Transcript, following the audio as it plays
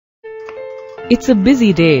It's a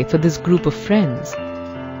busy day for this group of friends.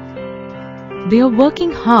 They are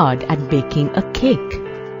working hard at baking a cake.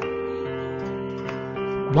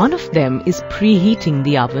 One of them is preheating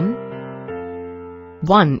the oven.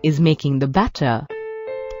 One is making the batter.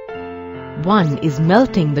 One is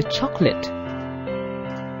melting the chocolate.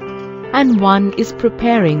 And one is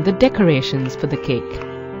preparing the decorations for the cake.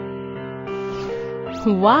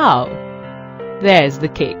 Wow! There's the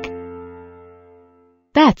cake.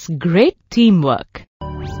 That's great teamwork.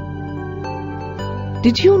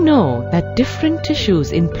 Did you know that different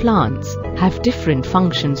tissues in plants have different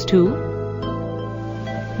functions too?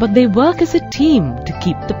 But they work as a team to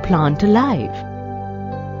keep the plant alive.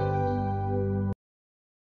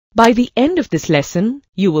 By the end of this lesson,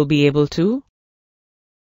 you will be able to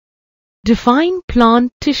define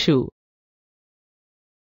plant tissue,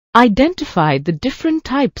 identify the different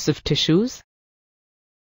types of tissues,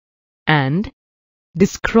 and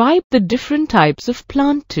describe the different types of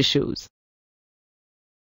plant tissues.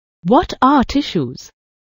 What are tissues?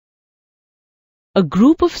 A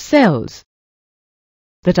group of cells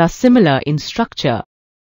that are similar in structure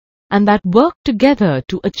and that work together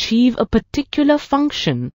to achieve a particular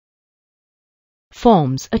function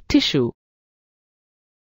forms a tissue.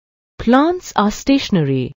 Plants are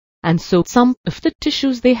stationary, and so some of the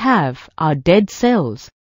tissues they have are dead cells,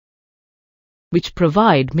 which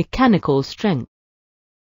provide mechanical strength.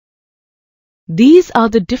 These are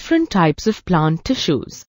the different types of plant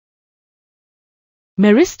tissues: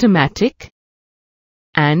 meristematic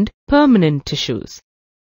and permanent tissues.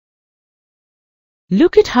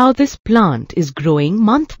 Look at how this plant is growing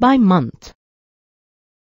month by month.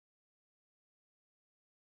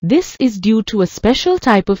 This is due to a special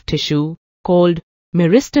type of tissue called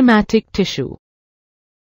meristematic tissue.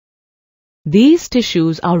 These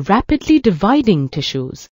tissues are rapidly dividing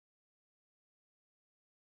tissues.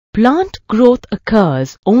 Plant growth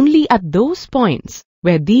occurs only at those points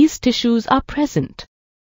where these tissues are present: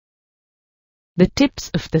 the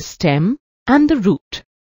tips of the stem and the root.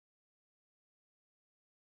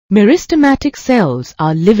 Meristematic cells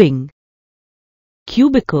are living,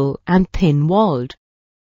 cubical and thin-walled.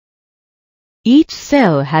 Each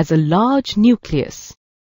cell has a large nucleus.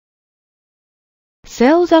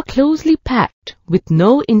 Cells are closely packed with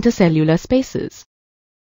no intercellular spaces.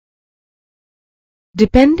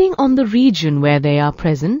 Depending on the region where they are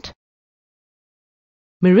present,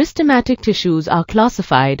 meristematic tissues are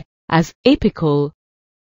classified as apical,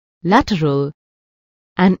 lateral,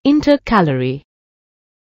 and intercalary.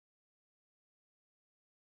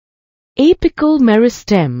 Apical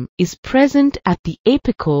meristem is present at the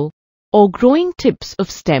apical or growing tips of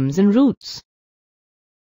stems and roots.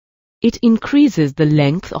 It increases the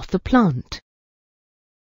length of the plant.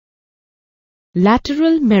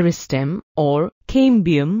 Lateral meristem or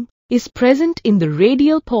cambium is present in the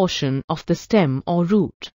radial portion of the stem or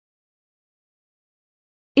root.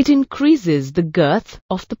 It increases the girth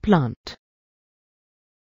of the plant.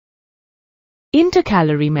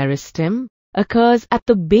 Intercalary meristem occurs at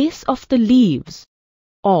the base of the leaves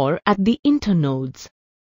or at the internodes.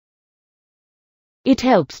 It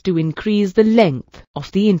helps to increase the length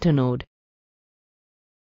of the internode.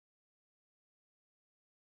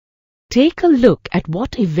 Take a look at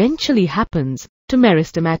what eventually happens to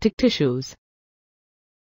meristematic tissues.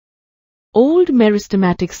 Old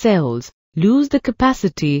meristematic cells lose the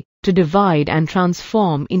capacity to divide and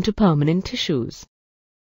transform into permanent tissues.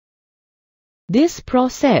 This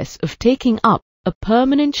process of taking up a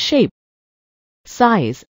permanent shape,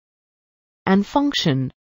 size, and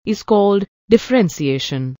function is called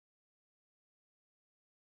differentiation.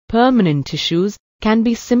 Permanent tissues can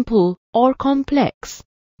be simple or complex,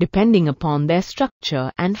 depending upon their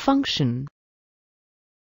structure and function.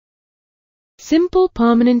 Simple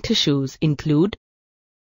permanent tissues include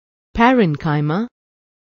parenchyma,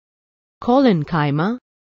 collenchyma,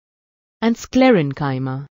 and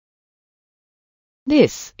sclerenchyma.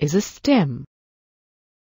 This is a stem.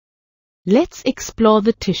 Let's explore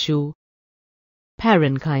the tissue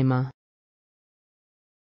parenchyma.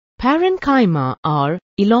 Parenchyma are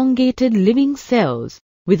elongated living cells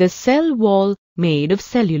with a cell wall made of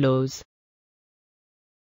cellulose.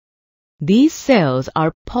 These cells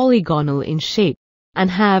are polygonal in shape and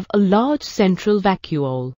have a large central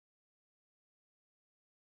vacuole.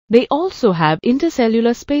 They also have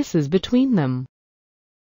intercellular spaces between them.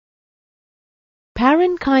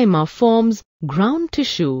 Parenchyma forms ground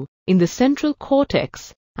tissue in the central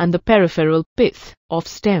cortex and the peripheral pith of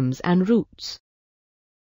stems and roots.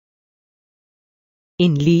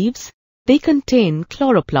 In leaves, they contain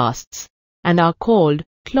chloroplasts and are called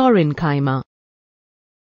chlorenchyma,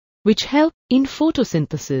 which help in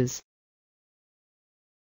photosynthesis.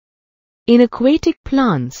 in aquatic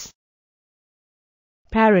plants,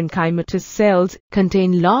 parenchymatous cells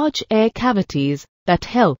contain large air cavities that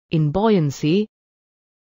help in buoyancy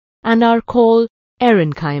and are called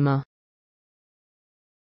aerenchyma.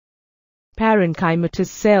 Parenchymatous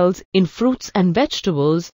cells in fruits and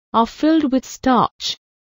vegetables are filled with starch,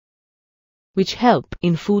 which help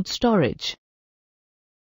in food storage.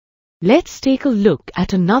 Let's take a look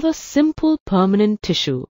at another simple permanent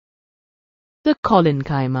tissue, the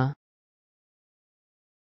collenchyma.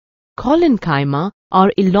 Collenchyma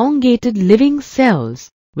are elongated living cells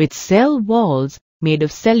with cell walls made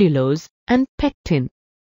of cellulose and pectin.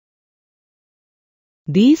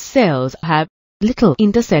 These cells have little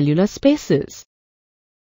intercellular spaces.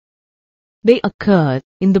 They occur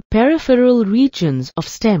in the peripheral regions of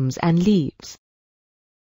stems and leaves.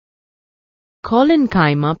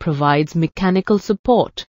 Collenchyma provides mechanical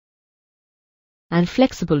support and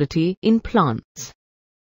flexibility in plants.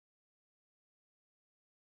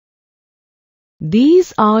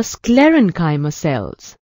 These are sclerenchyma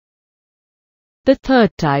cells, the third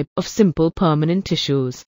type of simple permanent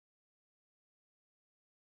tissues.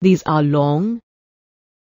 These are long,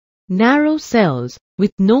 narrow cells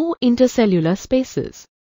with no intercellular spaces.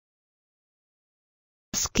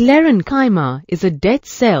 Sclerenchyma is a dead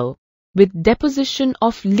cell with deposition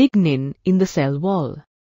of lignin in the cell wall.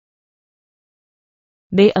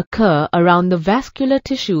 They occur around the vascular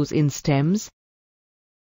tissues in stems,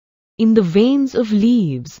 in the veins of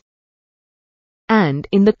leaves, and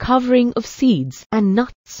in the covering of seeds and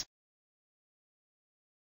nuts.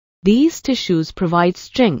 These tissues provide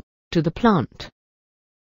strength to the plant.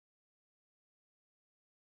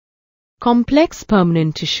 Complex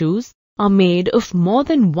permanent tissues are made of more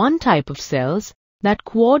than one type of cells that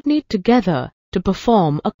coordinate together to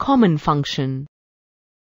perform a common function.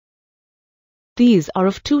 These are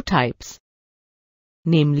of two types,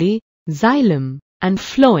 namely xylem and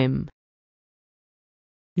phloem.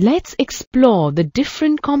 Let's explore the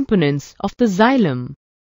different components of the xylem: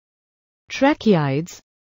 tracheids,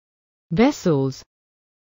 vessels,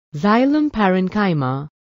 xylem parenchyma,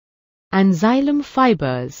 and xylem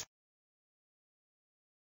fibers.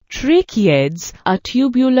 Tracheids are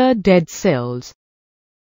tubular dead cells.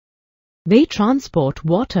 They transport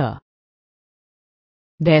water.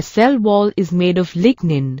 Their cell wall is made of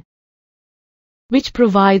lignin, which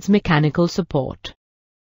provides mechanical support.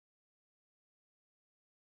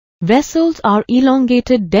 Vessels are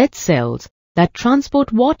elongated dead cells that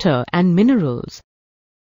transport water and minerals.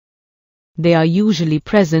 They are usually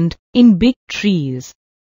present in big trees.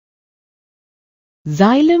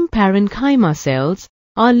 Xylem parenchyma cells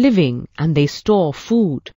are living and they store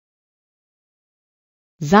food.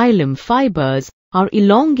 Xylem fibers are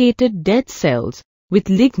elongated dead cells with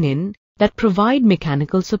lignin that provide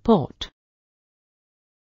mechanical support.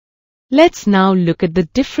 Let's now look at the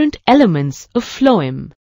different elements of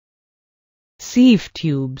phloem. Sieve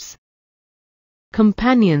tubes,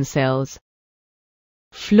 companion cells,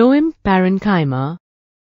 phloem parenchyma,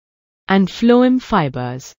 and phloem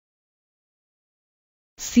fibers.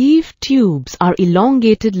 Sieve tubes are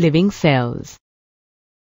elongated living cells.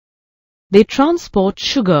 They transport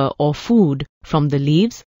sugar or food from the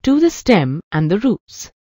leaves to the stem and the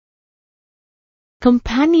roots.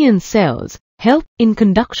 Companion cells help in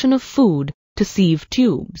conduction of food to sieve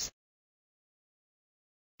tubes.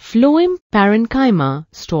 Phloem parenchyma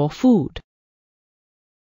store food.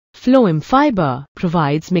 Phloem fiber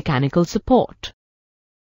provides mechanical support.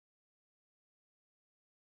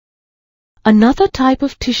 Another type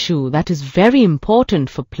of tissue that is very important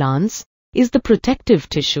for plants is the protective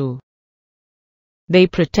tissue. They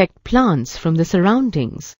protect plants from the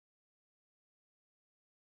surroundings.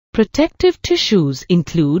 Protective tissues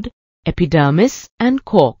include epidermis and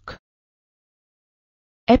cork.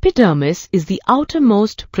 Epidermis is the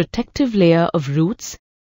outermost protective layer of roots,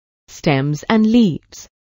 stems and leaves.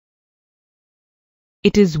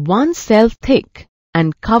 It is one cell thick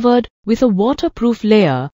and covered with a waterproof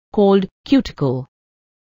layer called cuticle.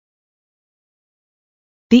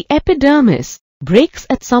 The epidermis breaks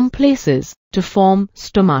at some places to form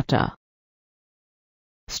stomata.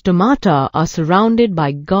 Stomata are surrounded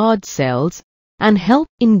by guard cells and help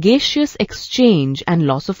in gaseous exchange and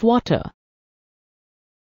loss of water.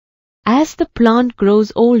 As the plant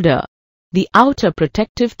grows older, the outer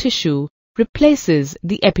protective tissue replaces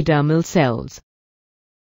the epidermal cells.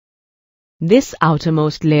 This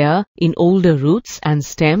outermost layer in older roots and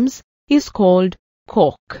stems is called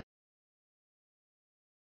cork.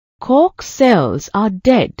 Cork cells are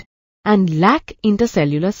dead and lack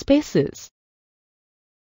intercellular spaces.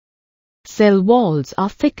 Cell walls are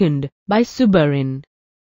thickened by suberin,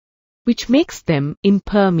 which makes them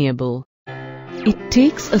impermeable. It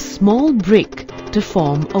takes a small brick to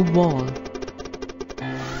form a wall.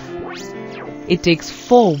 It takes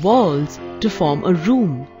 4 walls to form a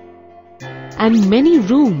room, and many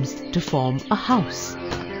rooms to form a house.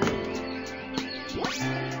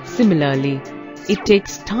 Similarly, it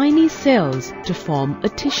takes tiny cells to form a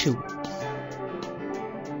tissue.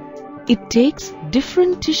 It takes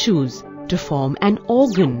different tissues to form an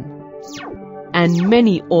organ, and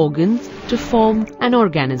many organs to form an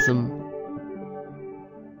organism.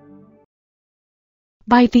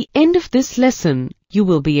 By the end of this lesson, you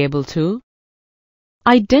will be able to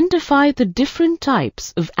identify the different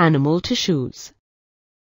types of animal tissues.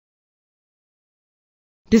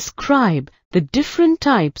 Describe the different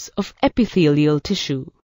types of epithelial tissue.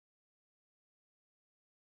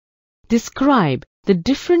 Describe the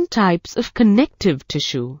different types of connective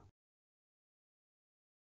tissue.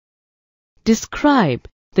 Describe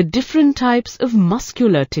the different types of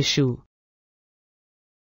muscular tissue.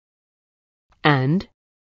 And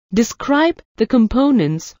describe the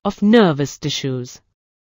components of nervous tissues.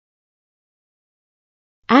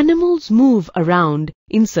 Animals move around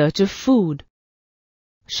in search of food,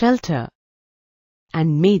 shelter,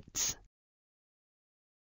 and mates.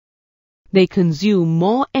 They consume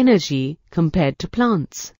more energy compared to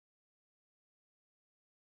plants.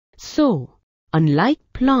 So, unlike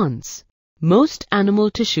plants, most animal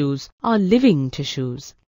tissues are living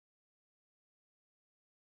tissues.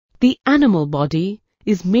 The animal body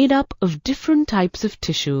is made up of different types of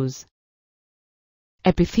tissues: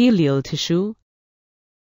 epithelial tissue,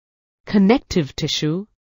 connective tissue,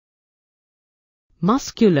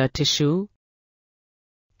 muscular tissue,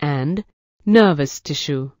 and nervous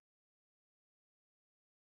tissue.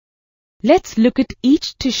 Let's look at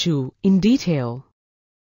each tissue in detail.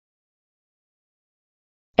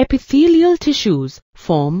 Epithelial tissues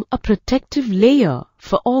form a protective layer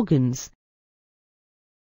for organs.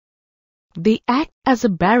 They act as a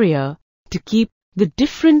barrier to keep the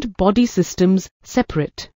different body systems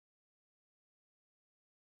separate.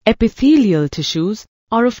 Epithelial tissues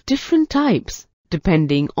are of different types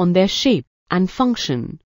depending on their shape and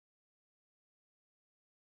function.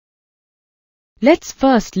 Let's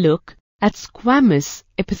first look at squamous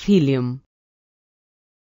epithelium.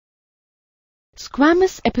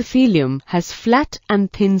 Squamous epithelium has flat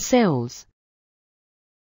and thin cells.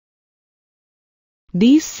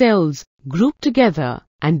 These cells group together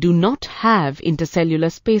and do not have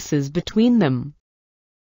intercellular spaces between them.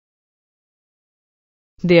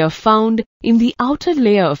 They are found in the outer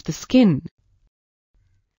layer of the skin,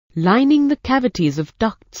 lining the cavities of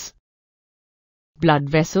ducts, blood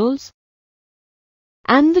vessels,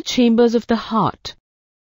 and the chambers of the heart,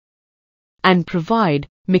 and provide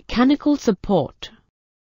mechanical support.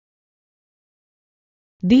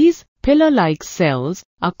 These pillar-like cells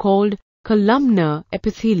are called columnar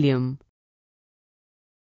epithelium.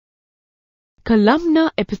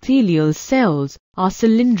 Columnar epithelial cells are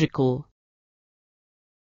cylindrical.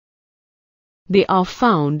 They are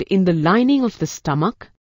found in the lining of the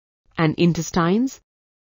stomach and intestines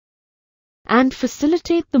and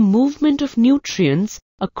facilitate the movement of nutrients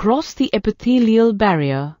across the epithelial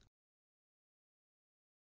barrier.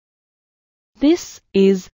 This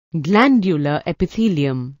is glandular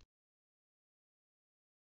epithelium.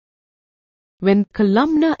 When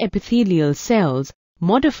columnar epithelial cells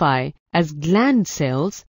modify as gland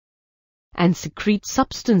cells and secrete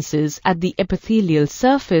substances at the epithelial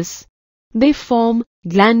surface, they form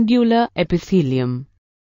glandular epithelium.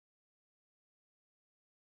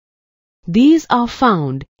 These are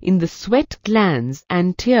found in the sweat glands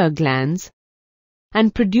and tear glands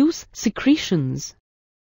and produce secretions.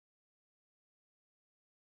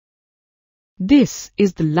 This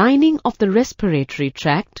is the lining of the respiratory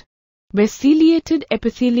tract where ciliated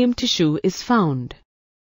epithelium tissue is found.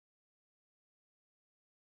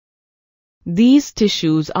 These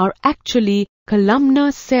tissues are actually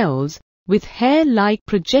columnar cells with hair-like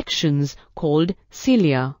projections called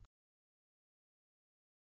cilia.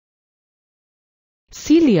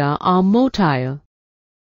 Cilia are motile,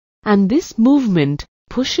 and this movement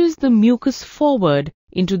pushes the mucus forward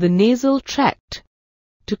into the nasal tract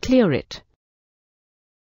to clear it.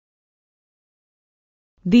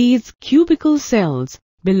 These cubical cells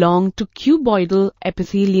belong to cuboidal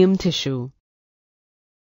epithelium tissue.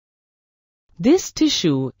 This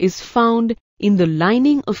tissue is found in the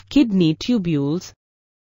lining of kidney tubules,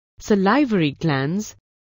 salivary glands,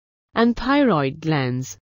 and thyroid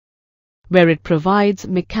glands, where it provides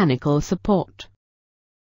mechanical support.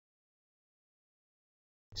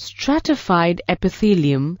 Stratified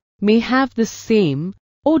epithelium may have the same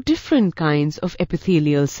or different kinds of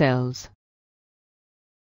epithelial cells.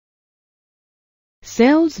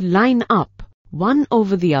 cells line up one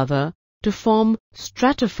over the other to form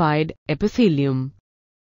stratified epithelium.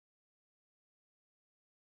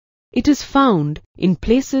 It is found in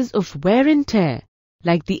places of wear and tear,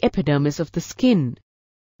 like the epidermis of the skin,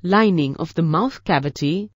 lining of the mouth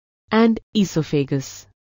cavity, and esophagus.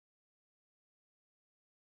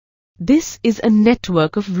 This is a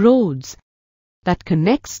network of roads that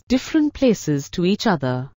connects different places to each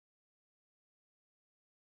other.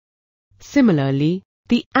 Similarly,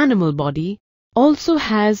 the animal body also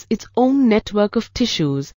has its own network of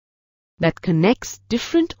tissues that connects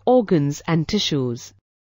different organs and tissues.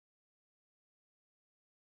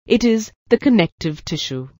 It is the connective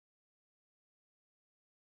tissue.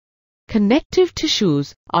 Connective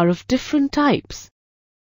tissues are of different types,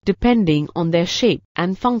 depending on their shape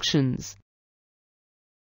and functions.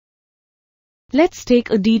 Let's take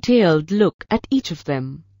a detailed look at each of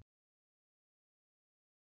them.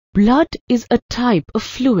 Blood is a type of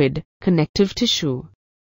fluid connective tissue.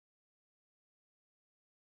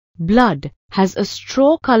 Blood has a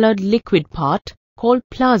straw-colored liquid part called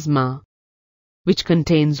plasma, which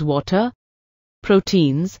contains water,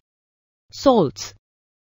 proteins, salts,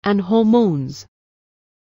 and hormones.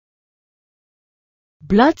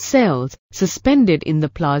 Blood cells suspended in the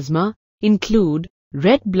plasma include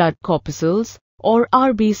red blood corpuscles or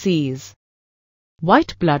RBCs,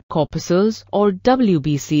 white blood corpuscles or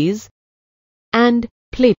WBCs, and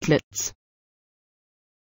platelets.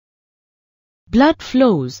 Blood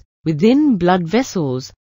flows within blood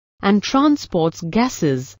vessels and transports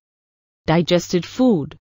gases, digested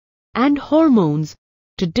food, and hormones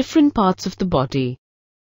to different parts of the body.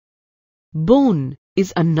 Bone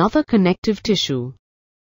is another connective tissue.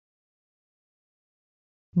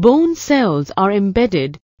 Bone cells are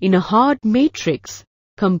embedded in a hard matrix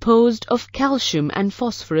composed of calcium and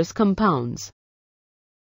phosphorus compounds.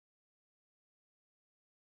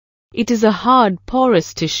 It is a hard,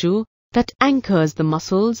 porous tissue that anchors the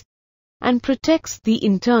muscles and protects the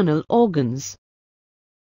internal organs.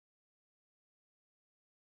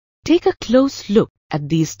 Take a close look at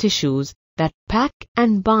these tissues that pack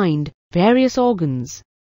and bind various organs.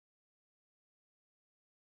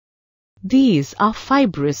 These are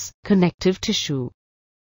fibrous connective tissue.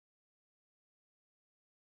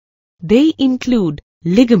 They include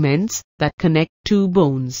ligaments that connect two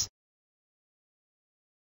bones.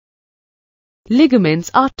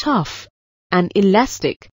 Ligaments are tough and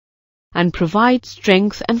elastic and provide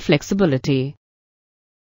strength and flexibility.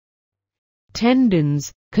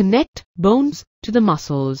 Tendons connect bones to the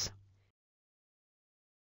muscles.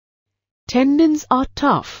 Tendons are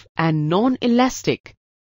tough and non-elastic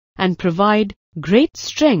and provide great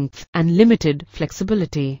strength and limited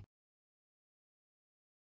flexibility.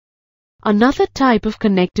 Another type of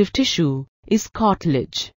connective tissue is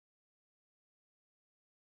cartilage.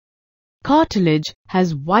 Cartilage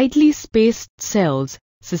has widely spaced cells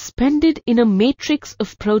suspended in a matrix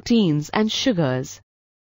of proteins and sugars.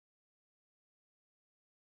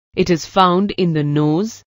 It is found in the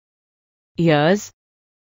nose, ears,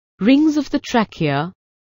 rings of the trachea,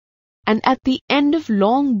 and at the end of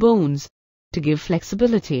long bones to give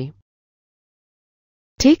flexibility.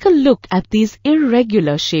 Take a look at these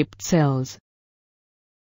irregular shaped cells.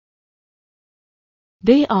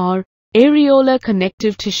 They are areolar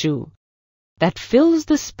connective tissue that fills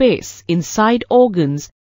the space inside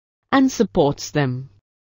organs and supports them.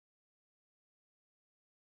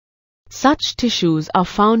 Such tissues are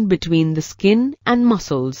found between the skin and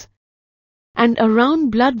muscles and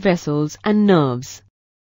around blood vessels and nerves.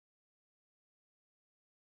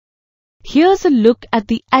 Here's a look at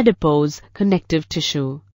the adipose connective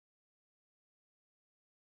tissue.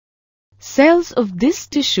 Cells of this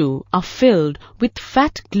tissue are filled with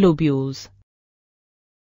fat globules.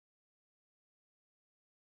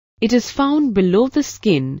 It is found below the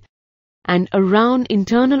skin and around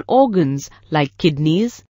internal organs like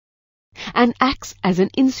kidneys and acts as an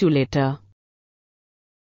insulator.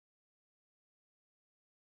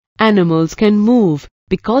 Animals can move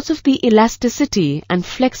because of the elasticity and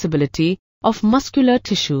flexibility of muscular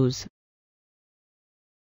tissues.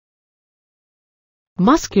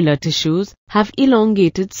 Muscular tissues have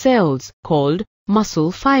elongated cells called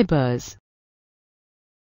muscle fibers.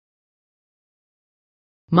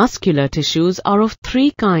 Muscular tissues are of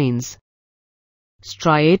three kinds: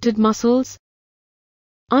 striated muscles,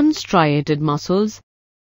 unstriated muscles,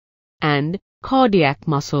 and cardiac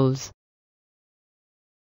muscles.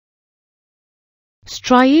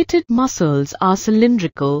 Striated muscles are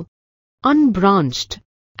cylindrical, unbranched,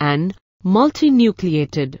 and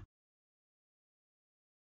multinucleated.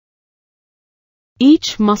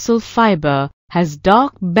 Each muscle fiber has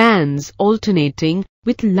dark bands alternating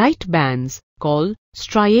with light bands called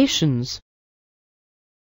striations.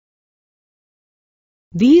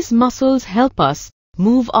 These muscles help us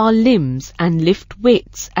move our limbs and lift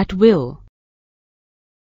weights at will.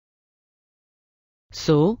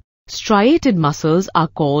 So, striated muscles are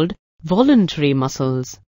called voluntary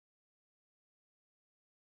muscles.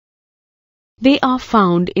 They are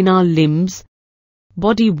found in our limbs,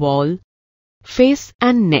 body wall, face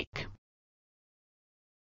and neck.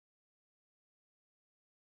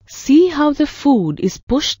 See how the food is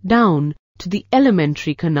pushed down to the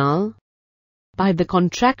alimentary canal by the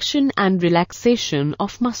contraction and relaxation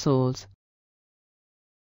of muscles.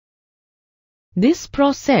 This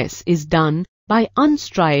process is done by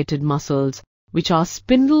unstriated muscles, which are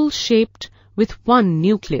spindle-shaped with one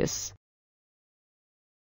nucleus.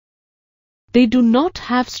 They do not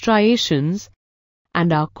have striations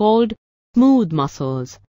and are called smooth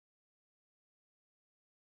muscles.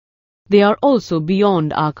 They are also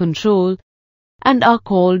beyond our control and are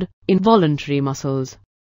called involuntary muscles.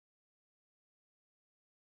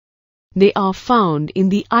 They are found in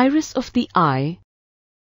the iris of the eye,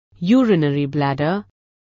 urinary bladder,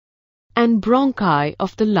 and bronchi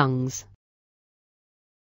of the lungs.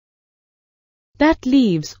 That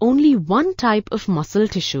leaves only one type of muscle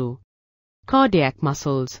tissue, cardiac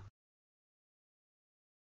muscles.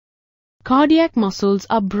 Cardiac muscles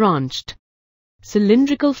are branched,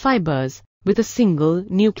 cylindrical fibers with a single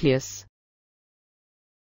nucleus.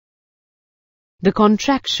 The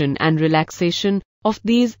contraction and relaxation of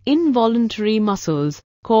these involuntary muscles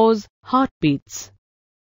cause heartbeats.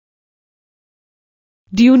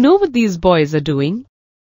 Do you know what these boys are doing?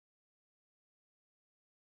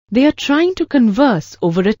 They are trying to converse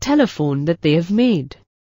over a telephone that they have made.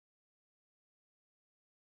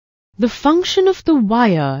 The function of the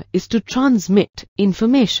wire is to transmit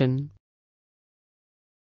information.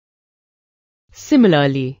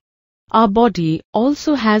 Similarly, our body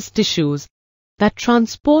also has tissues that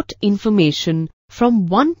transport information from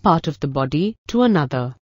one part of the body to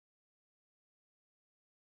another.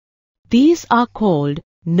 These are called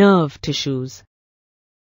nerve tissues.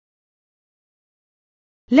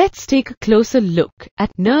 Let's take a closer look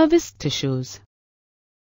at nervous tissues.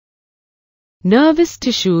 Nervous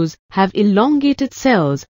tissues have elongated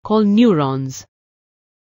cells called neurons.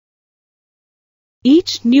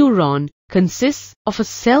 Each neuron consists of a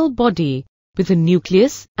cell body with a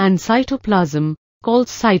nucleus and cytoplasm called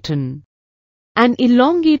cyton, and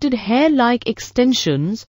elongated hair-like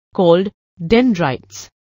extensions called dendrites.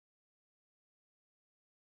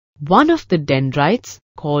 One of the dendrites,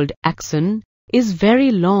 called axon, is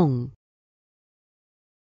very long.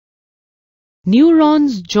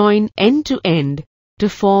 Neurons join end to end to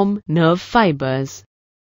form nerve fibers.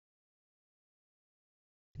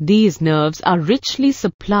 These nerves are richly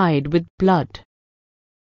supplied with blood.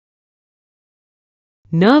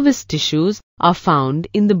 Nervous tissues are found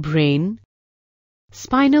in the brain,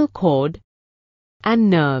 spinal cord, and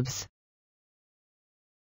nerves.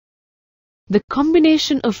 The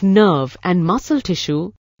combination of nerve and muscle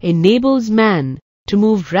tissue enables man to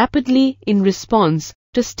move rapidly in response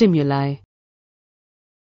to stimuli.